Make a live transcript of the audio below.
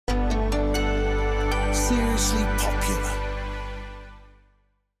seriously popular.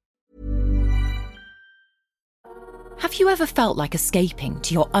 Have you ever felt like escaping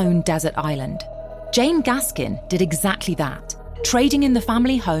to your own desert island? Jane Gaskin did exactly that, trading in the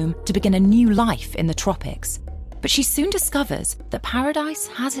family home to begin a new life in the tropics. But she soon discovers that paradise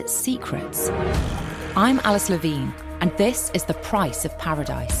has its secrets. I'm Alice Levine, and this is The Price of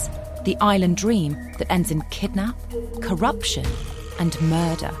Paradise, the island dream that ends in kidnap, corruption, and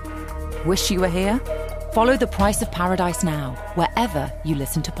murder. Wish you were here? Follow The Price of Paradise now, wherever you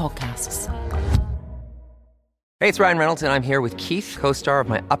listen to podcasts. Hey, it's Ryan Reynolds, and I'm here with Keith, co-star of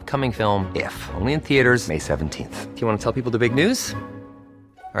my upcoming film, If, only in theaters May 17th. Do you want to tell people the big news?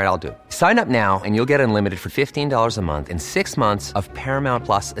 All right, I'll do it. Sign up now and you'll get unlimited for $15 a month and 6 months of Paramount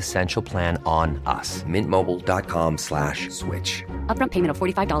Plus Essential Plan on us. MintMobile.com/switch. Upfront payment of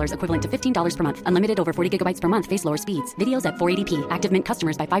 $45 equivalent to $15 per month. Unlimited over 40 gigabytes per month. Face lower speeds. Videos at 480p. Active Mint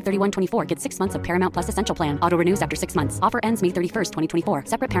customers by 531.24 get 6 months of Paramount Plus Essential Plan. Auto renews after 6 months. Offer ends May 31st, 2024.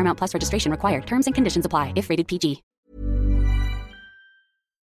 Separate Paramount Plus registration required. Terms and conditions apply if rated PG.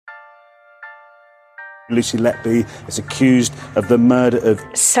 Lucy Letby is accused of the murder of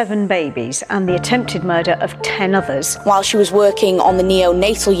 7 babies and the attempted murder of 10 others. While she was working on the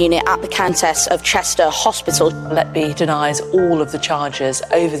neonatal unit at the Countess of Chester Hospital. Letby denies all of the charges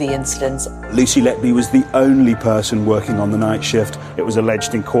over the incidents. Lucy Letby was the only person working on the night shift. It was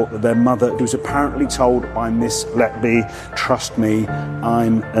alleged in court that their mother was apparently told by Miss Letby, "Trust me,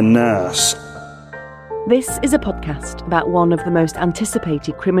 I'm a nurse." This is a podcast about one of the most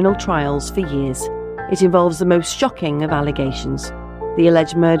anticipated criminal trials for years. It involves the most shocking of allegations, the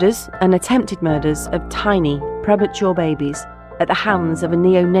alleged murders and attempted murders of tiny, premature babies at the hands of a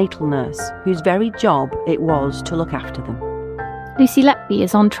neonatal nurse whose very job it was to look after them. Lucy Letby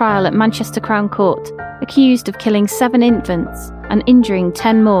is on trial at Manchester Crown Court, accused of killing 7 infants and injuring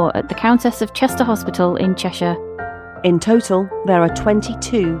 10 more at the Countess of Chester Hospital in Cheshire. In total, there are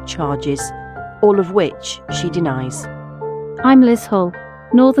 22 charges, all of which she denies. I'm Liz Hull,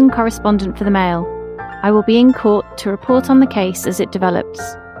 Northern correspondent for the Mail. I will be in court to report on the case as it develops.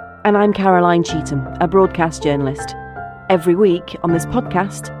 And I'm Caroline Cheetham, a broadcast journalist. Every week on this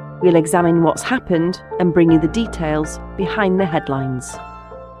podcast, we'll examine what's happened and bring you the details behind the headlines.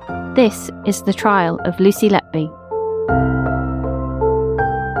 This is the trial of Lucy Letby.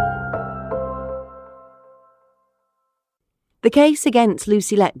 The case against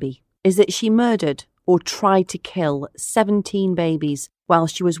Lucy Letby is that she murdered or tried to kill 17 babies while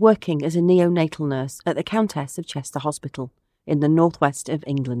she was working as a neonatal nurse at the Countess of Chester Hospital in the northwest of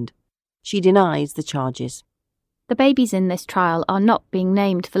England. She denies the charges. The babies in this trial are not being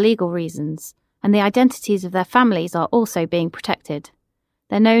named for legal reasons, and the identities of their families are also being protected.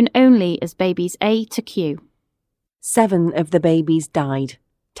 They're known only as babies A to Q. 7 of the babies died.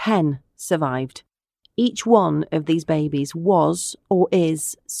 10 survived. Each one of these babies was or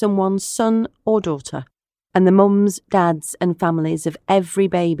is someone's son or daughter, and the mums, dads and families of every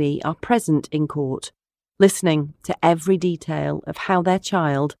baby are present in court, listening to every detail of how their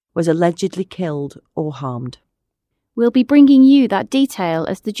child was allegedly killed or harmed. We'll be bringing you that detail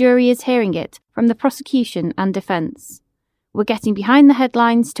as the jury is hearing it from the prosecution and defence. We're getting behind the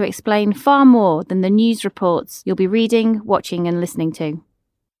headlines to explain far more than the news reports you'll be reading, watching and listening to.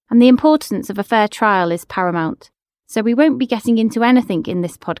 And the importance of a fair trial is paramount, so we won't be getting into anything in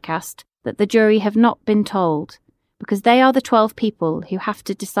this podcast that the jury have not been told, because they are the 12 people who have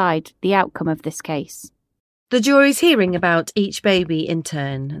to decide the outcome of this case. The jury's hearing about each baby in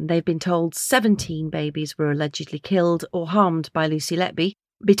turn, and they've been told 17 babies were allegedly killed or harmed by Lucy Letby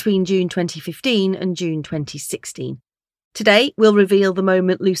between June 2015 and June 2016. Today, we'll reveal the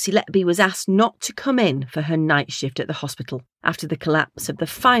moment Lucy Letby was asked not to come in for her night shift at the hospital after the collapse of the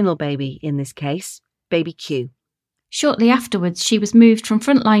final baby in this case, baby Q. Shortly afterwards, she was moved from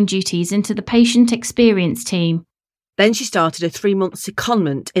frontline duties into the patient experience team. Then she started a 3-month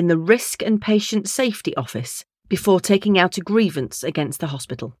secondment in the Risk and Patient Safety Office before taking out a grievance against the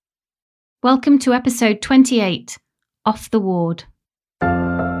hospital. Welcome to episode 28, Off the Ward.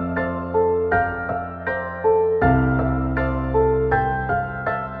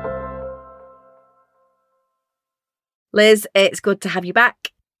 Liz, it's good to have you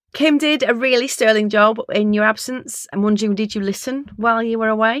back. Kim did a really sterling job in your absence. I'm wondering, did you listen while you were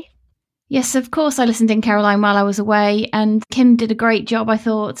away? Yes, of course I listened in, Caroline, while I was away, and Kim did a great job, I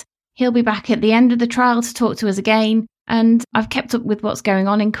thought. He'll be back at the end of the trial to talk to us again, and I've kept up with what's going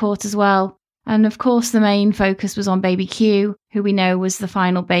on in court as well. And of course the main focus was on baby Q, who we know was the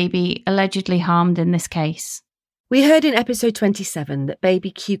final baby allegedly harmed in this case. We heard in episode 27 that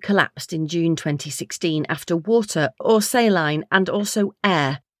baby Q collapsed in June 2016 after water or saline and also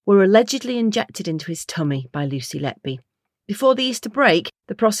air were allegedly injected into his tummy by Lucy Letby. Before the Easter break,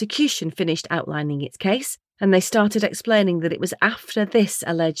 the prosecution finished outlining its case, and they started explaining that it was after this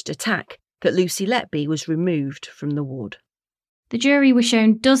alleged attack that Lucy Letby was removed from the ward. The jury were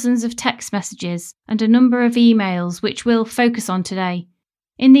shown dozens of text messages and a number of emails, which we'll focus on today.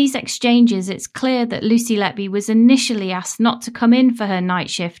 In these exchanges, it's clear that Lucy Letby was initially asked not to come in for her night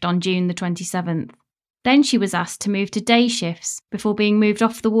shift on June the 27th. Then she was asked to move to day shifts before being moved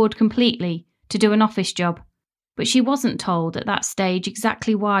off the ward completely to do an office job. But she wasn't told at that stage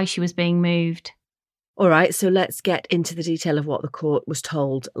exactly why she was being moved. All right, so let's get into the detail of what the court was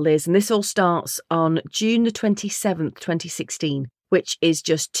told, Liz. And this all starts on June the 27th, 2016, which is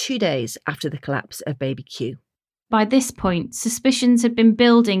just 2 days after the collapse of baby Q. By this point, suspicions had been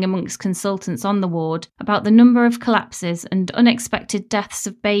building amongst consultants on the ward about the number of collapses and unexpected deaths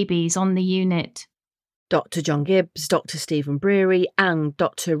of babies on the unit. Dr. John Gibbs, Dr. Stephen Breary and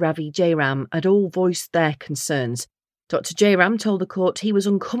Dr. Ravi Jairam had all voiced their concerns. Dr. Jairam told the court he was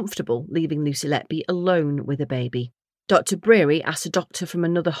uncomfortable leaving Lucy Letby alone with a baby. Dr. Breary asked a doctor from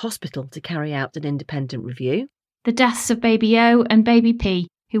another hospital to carry out an independent review. The deaths of baby O and baby P,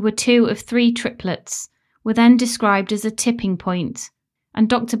 who were 2 of 3 triplets, were then described as a tipping point, and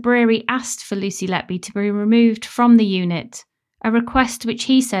Dr. Breary asked for Lucy Letby to be removed from the unit, a request which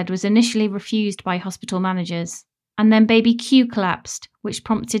he said was initially refused by hospital managers. And then baby Q collapsed, which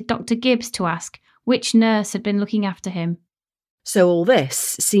prompted Dr. Gibbs to ask which nurse had been looking after him. So all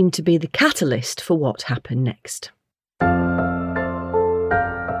this seemed to be the catalyst for what happened next.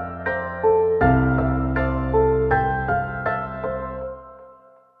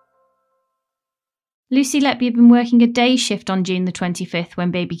 Lucy Letby had been working a day shift on June the 25th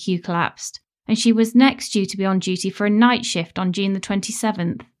when baby Q collapsed, and she was next due to be on duty for a night shift on June the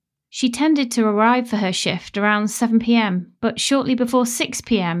 27th. She tended to arrive for her shift around 7 p.m, but shortly before 6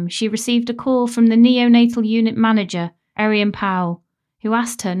 p.m, she received a call from the neonatal unit manager, Arian Powell, who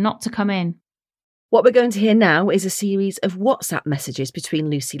asked her not to come in. What we're going to hear now is a series of WhatsApp messages between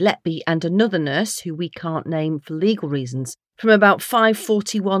Lucy Letby and another nurse who we can't name for legal reasons from about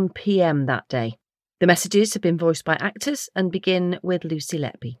 5:41 p.m. that day. The messages have been voiced by actors and begin with Lucy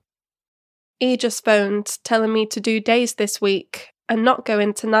Letby. He just phoned telling me to do days this week and not go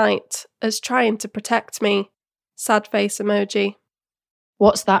in tonight, as trying to protect me. Sad face emoji.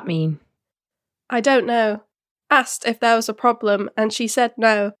 What's that mean? I don't know. Asked if there was a problem and she said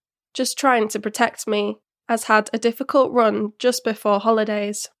no, just trying to protect me, as had a difficult run just before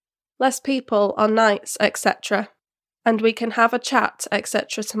holidays. Less people on nights, etc. And we can have a chat,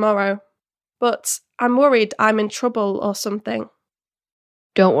 etc. tomorrow. But I'm worried I'm in trouble or something.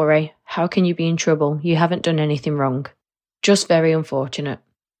 Don't worry. How can you be in trouble? You haven't done anything wrong. Just very unfortunate.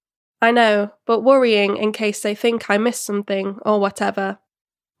 I know, but worrying in case they think I missed something or whatever.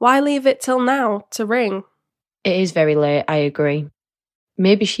 Why leave it till now to ring? It is very late, I agree.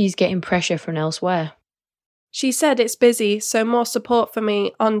 Maybe she's getting pressure from elsewhere. She said it's busy, so more support for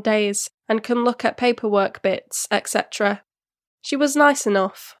me on days and can look at paperwork bits, etc. She was nice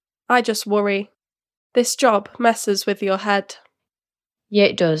enough. I just worry. This job messes with your head. Yeah,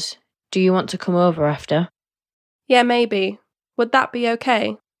 it does. Do you want to come over after? Yeah, maybe. Would that be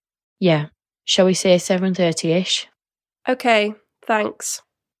okay? Yeah. Shall we say 7:30ish? Okay, thanks.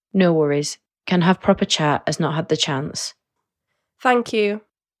 No worries. Can have proper chat as not had the chance. Thank you.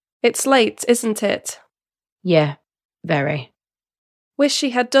 It's late, isn't it? Yeah, very. Wish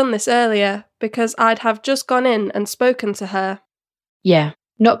she had done this earlier, because I'd have just gone in and spoken to her. Yeah,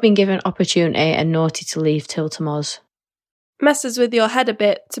 not been given opportunity and naughty to leave till tomorrow's. Messes with your head a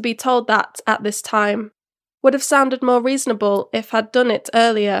bit to be told that at this time. Would have sounded more reasonable if I'd done it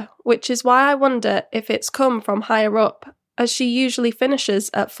earlier, which is why I wonder if it's come from higher up, as she usually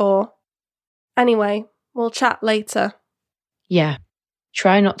finishes at 4. Anyway, we'll chat later. Yeah,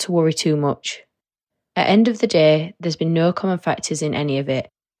 try not to worry too much. At the end of the day, there's been no common factors in any of it,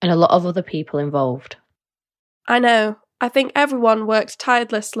 and a lot of other people involved. I know. I think everyone worked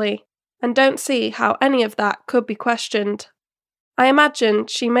tirelessly, and don't see how any of that could be questioned. I imagine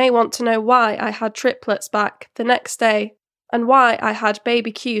she may want to know why I had triplets back the next day, and why I had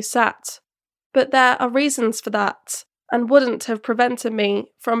baby Q sat. But there are reasons for that, and wouldn't have prevented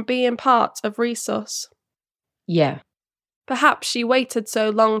me from being part of resus. Yeah. Perhaps she waited so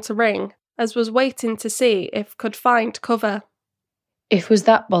long to ring, as was waiting to see if could find cover. If was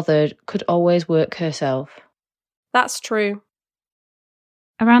that bothered, could always work herself. That's true.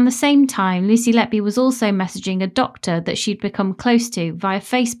 Around the same time, Lucy Letby was also messaging a doctor that she'd become close to via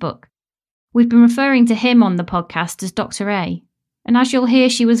Facebook. We've been referring to him on the podcast as Dr. A, and as you'll hear,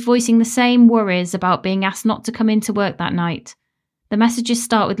 she was voicing the same worries about being asked not to come into work that night. The messages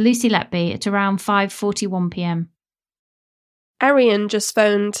start with Lucy Letby at around 5:41pm. Arian just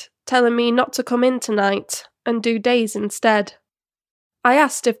phoned, telling me not to come in tonight and do days instead. I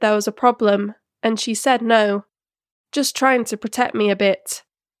asked if there was a problem, and she said no, just trying to protect me a bit,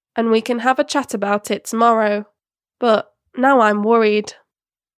 and we can have a chat about it tomorrow. But now I'm worried.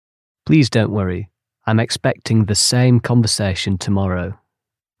 Please don't worry. I'm expecting the same conversation tomorrow.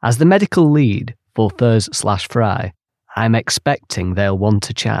 As the medical lead for Thurs/Fry, I'm expecting they'll want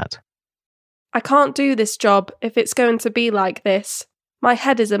to chat. I can't do this job if it's going to be like this. My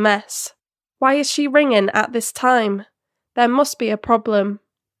head is a mess. Why is she ringing at this time? There must be a problem.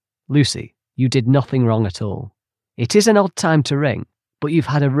 Lucy, you did nothing wrong at all. It is an odd time to ring, but you've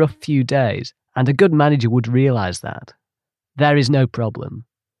had a rough few days, and a good manager would realise that. There is no problem.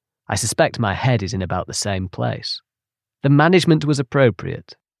 I suspect my head is in about the same place. The management was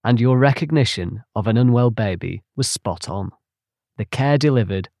appropriate, and your recognition of an unwell baby was spot on. The care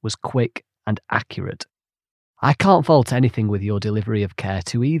delivered was quick and accurate. I can't fault anything with your delivery of care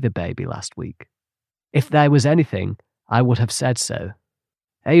to either baby last week. If there was anything, I would have said so.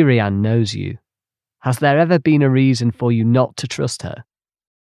 Ariane knows you. Has there ever been a reason for you not to trust her?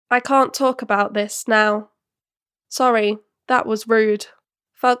 I can't talk about this now. Sorry, that was rude.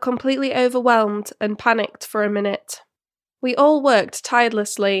 Felt completely overwhelmed and panicked for a minute. We all worked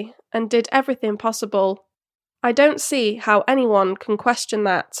tirelessly and did everything possible. I don't see how anyone can question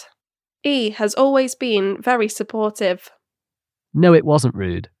that. E has always been very supportive. No, it wasn't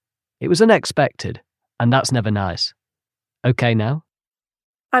rude. It was unexpected, and that's never nice. Okay now?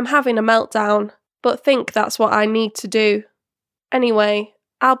 I'm having a meltdown, but think that's what I need to do. Anyway,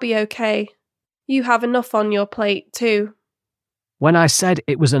 I'll be okay. You have enough on your plate too. When I said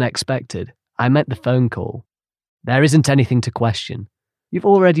it was unexpected, I meant the phone call. There isn't anything to question. You've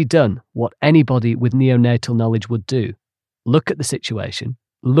already done what anybody with neonatal knowledge would do. Look at the situation,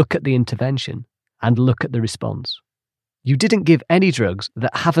 look at the intervention, and look at the response. You didn't give any drugs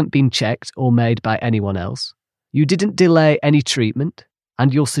that haven't been checked or made by anyone else. You didn't delay any treatment,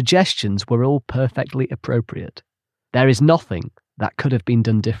 and your suggestions were all perfectly appropriate. There is nothing that could have been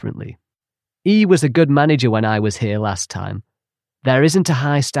done differently. E was a good manager when I was here last time. There isn't a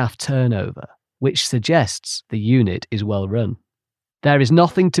high staff turnover, which suggests the unit is well run. There is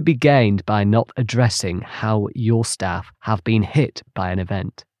nothing to be gained by not addressing how your staff have been hit by an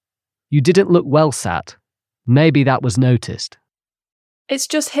event. You didn't look well sat. Maybe that was noticed. It's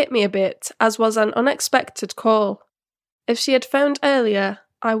just hit me a bit, as was an unexpected call. If she had phoned earlier,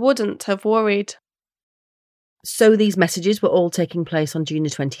 I wouldn't have worried. So these messages were all taking place on June the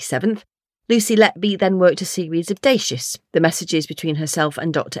 27th. Lucy Letby then worked a series of day shifts. The messages between herself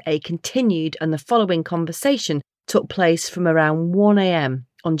and Dr. A continued, and the following conversation took place from around 1 a.m.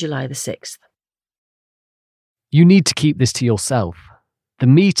 on July the 6th. You need to keep this to yourself. The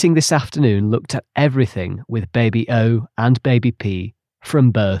meeting this afternoon looked at everything with baby O and baby P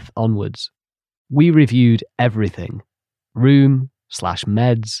from birth onwards. We reviewed everything.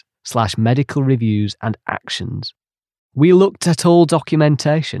 Room/meds/medical reviews and actions. We looked at all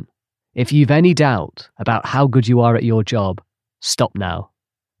documentation. If you've any doubt about how good you are at your job, stop now.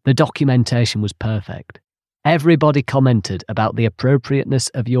 The documentation was perfect. Everybody commented about the appropriateness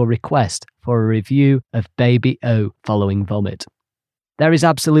of your request for a review of baby O following vomit. There is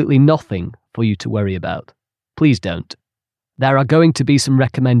absolutely nothing for you to worry about. Please don't. There are going to be some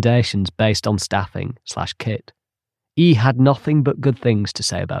recommendations based on staffing/kit. E had nothing but good things to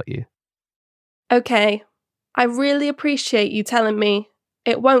say about you. Okay, I really appreciate you telling me.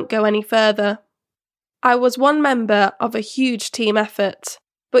 It won't go any further. I was one member of a huge team effort,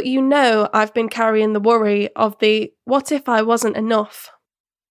 but you know I've been carrying the worry of the what if I wasn't enough.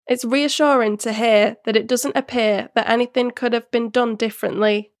 It's reassuring to hear that it doesn't appear that anything could have been done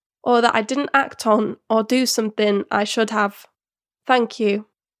differently, or that I didn't act on or do something I should have. Thank you.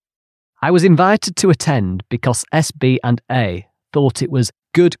 I was invited to attend because SB and A thought it was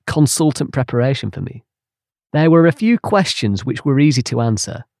good consultant preparation for me. There were a few questions which were easy to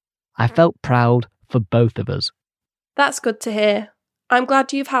answer. I felt proud for both of us. That's good to hear. I'm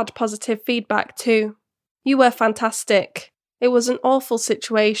glad you've had positive feedback too. You were fantastic. It was an awful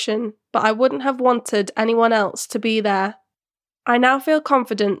situation, but I wouldn't have wanted anyone else to be there. I now feel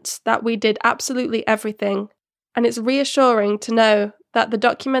confident that we did absolutely everything, and it's reassuring to know that the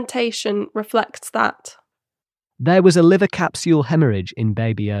documentation reflects that. There was a liver capsule hemorrhage in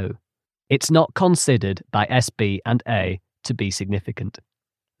baby O. It's not considered by SB and A to be significant.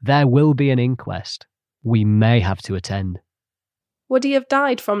 There will be an inquest. We may have to attend. Would he have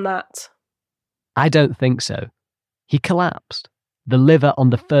died from that? I don't think so. He collapsed. The liver on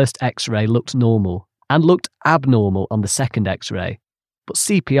the first X-ray looked normal and looked abnormal on the second X-ray, but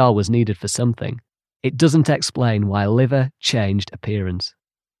CPR was needed for something. It doesn't explain why liver changed appearance.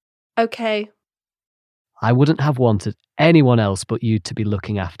 Okay. I wouldn't have wanted anyone else but you to be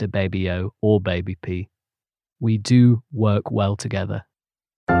looking after Baby O or Baby P. We do work well together.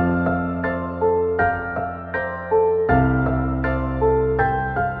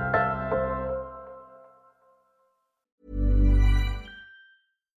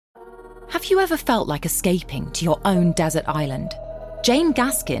 Have you ever felt like escaping to your own desert island? Jane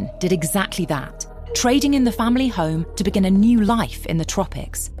Gaskin did exactly that, trading in the family home to begin a new life in the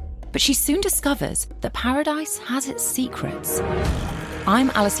tropics. But she soon discovers that paradise has its secrets. I'm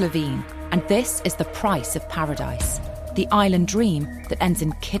Alice Levine, and this is The Price of Paradise, the island dream that ends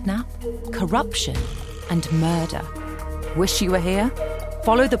in kidnap, corruption, and murder. Wish you were here?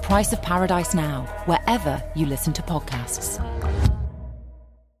 Follow The Price of Paradise now, wherever you listen to podcasts.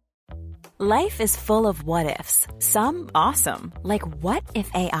 Life is full of what-ifs. Some awesome, like what if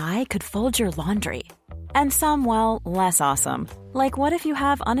AI could fold your laundry? And some, well, less awesome, like what if you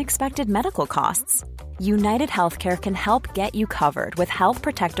have unexpected medical costs? United Healthcare can help get you covered with Health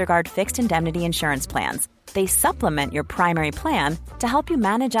Protector Guard fixed indemnity insurance plans. They supplement your primary plan to help you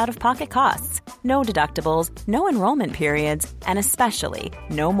manage out-of-pocket costs. No deductibles, no enrollment periods, and especially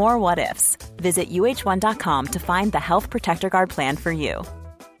no more what-ifs. Visit uh1.com to find the Health Protector Guard plan for you.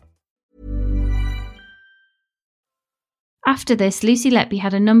 After this, Lucy Letby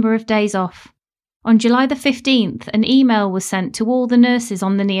had a number of days off. On July the 15th, an email was sent to all the nurses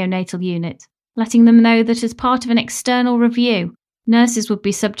on the neonatal unit, letting them know that as part of an external review, nurses would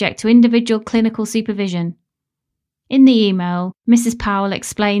be subject to individual clinical supervision. In the email, Mrs. Powell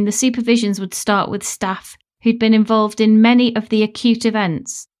explained the supervisions would start with staff who'd been involved in many of the acute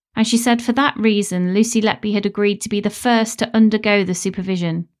events, and she said for that reason Lucy Letby had agreed to be the first to undergo the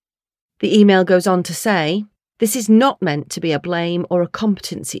supervision. The email goes on to say, "This is not meant to be a blame or a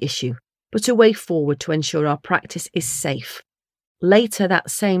competency issue, but a way forward to ensure our practice is safe." Later that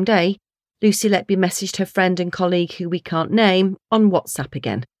same day, Lucy Letby messaged her friend and colleague who we can't name on WhatsApp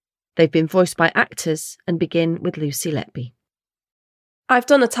again. They've been voiced by actors and begin with Lucy Letby. I've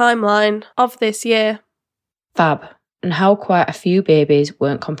done a timeline of this year. Fab. And how quite a few babies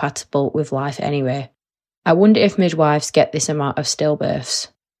weren't compatible with life anyway. I wonder if midwives get this amount of stillbirths.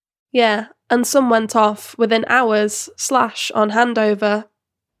 Yeah, and some went off within hours / on handover.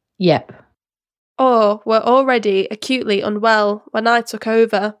 Yep. Or were already acutely unwell when I took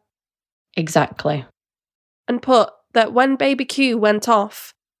over. Exactly. And put that when baby Q went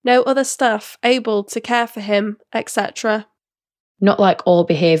off, no other staff able to care for him, etc. Not like all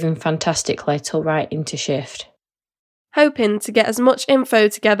behaving fantastically till right into shift. Hoping to get as much info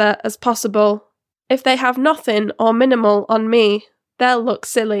together as possible. If they have nothing or minimal on me, they'll look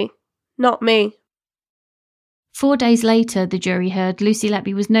silly. Not me. 4 days later, the jury heard Lucy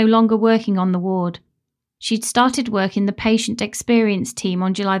Letby was no longer working on the ward. She'd started work in the patient experience team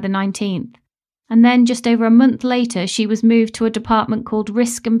on July the 19th, and then just over a month later she was moved to a department called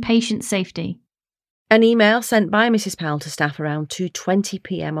Risk and Patient Safety. An email sent by Mrs. Powell to staff around 2:20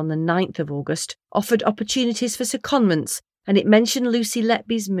 p.m. on the 9th of August offered opportunities for secondments, and it mentioned Lucy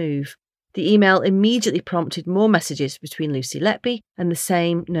Letby's move. The email immediately prompted more messages between Lucy Letby and the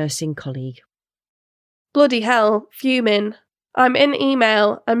same nursing colleague. Bloody hell, fuming. I'm in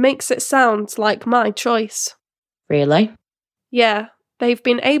email and makes it sound like my choice. Really? Yeah, they've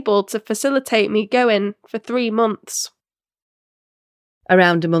been able to facilitate me going for 3 months.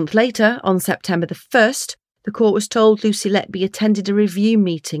 Around a month later, on September the 1st, the court was told Lucy Letby attended a review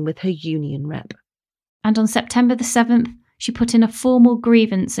meeting with her union rep. And on September the 7th, she put in a formal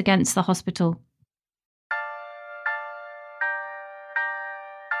grievance against the hospital.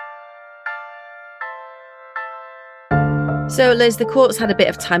 So, Liz, the court's had a bit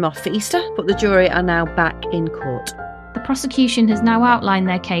of time off for Easter, but the jury are now back in court. The prosecution has now outlined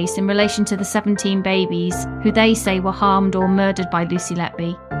their case in relation to the 17 babies who they say were harmed or murdered by Lucy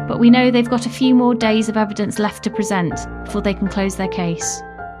Letby, but we know they've got a few more days of evidence left to present before they can close their case.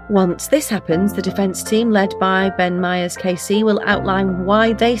 Once this happens, the defence team, led by Ben Myers KC, will outline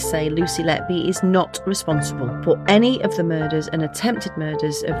why they say Lucy Letby is not responsible for any of the murders and attempted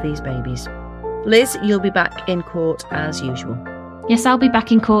murders of these babies. Liz, you'll be back in court as usual. Yes, I'll be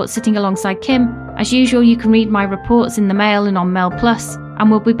back in court sitting alongside Kim. As usual, you can read my reports in the Mail and on Mail Plus, and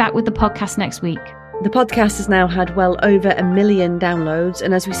we'll be back with the podcast next week. The podcast has now had well over 1 million downloads,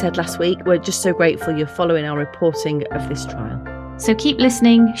 and as we said last week, we're just so grateful you're following our reporting of this trial. So keep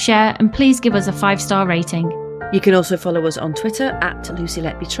listening, share, and please give us a 5-star rating. You can also follow us on Twitter at Lucy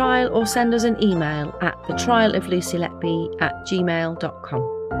Letby Trial, or send us an email at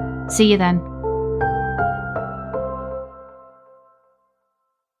thetrialoflucyletby@gmail.com. See you then.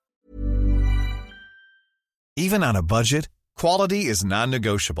 Even on a budget, quality is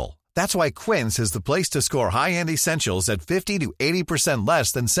non-negotiable. That's why Quince is the place to score high-end essentials at 50 to 80%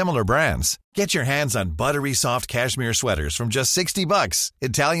 less than similar brands. Get your hands on buttery soft cashmere sweaters from just $60,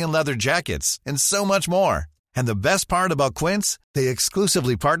 Italian leather jackets, and so much more. And the best part about Quince, they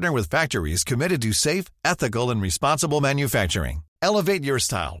exclusively partner with factories committed to safe, ethical, and responsible manufacturing. Elevate your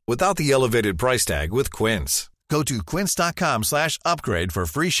style without the elevated price tag with Quince. Go to quince.com/upgrade for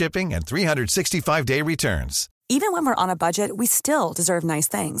free shipping and 365-day returns. Even when we're on a budget, we still deserve nice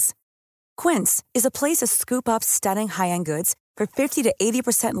things. Quince is a place to scoop up stunning high-end goods for 50 to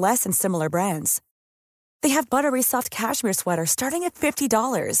 80% less than similar brands. They have buttery soft cashmere sweaters starting at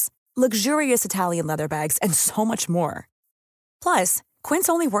 $50, luxurious Italian leather bags, and so much more. Plus, Quince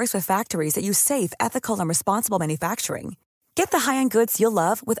only works with factories that use safe, ethical, and responsible manufacturing. Get the high-end goods you'll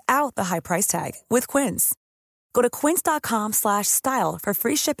love without the high price tag with Quince. Go to quince.com/style for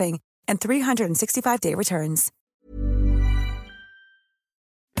free shipping and 365-day returns.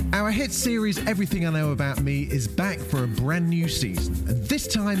 Our hit series Everything I Know About Me is back for a brand new season, and this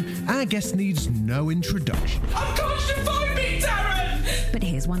time our guest needs no introduction. Of course you find me, Darren! But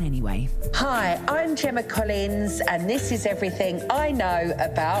here's one anyway. Hi, I'm Gemma Collins, and this is Everything I Know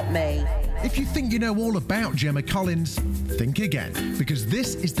About Me. If you think you know all about Gemma Collins, think again, because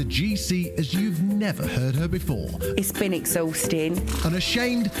this is the GC as you've never heard her before. It's been exhausting.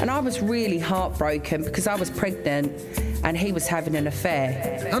 Unashamed. And I was really heartbroken because I was pregnant and he was having an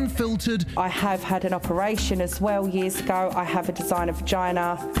affair. Unfiltered. I have had an operation as well years ago. I have a designer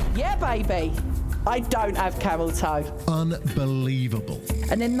vagina. Yeah, baby. I don't have camel toe. Unbelievable.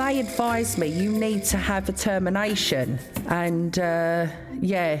 And then they advised me, you need to have a termination. And,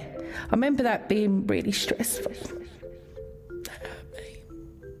 yeah, I remember that being really stressful.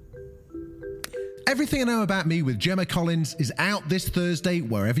 Everything I Know About Me with Gemma Collins is out this Thursday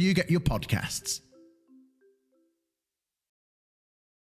wherever you get your podcasts.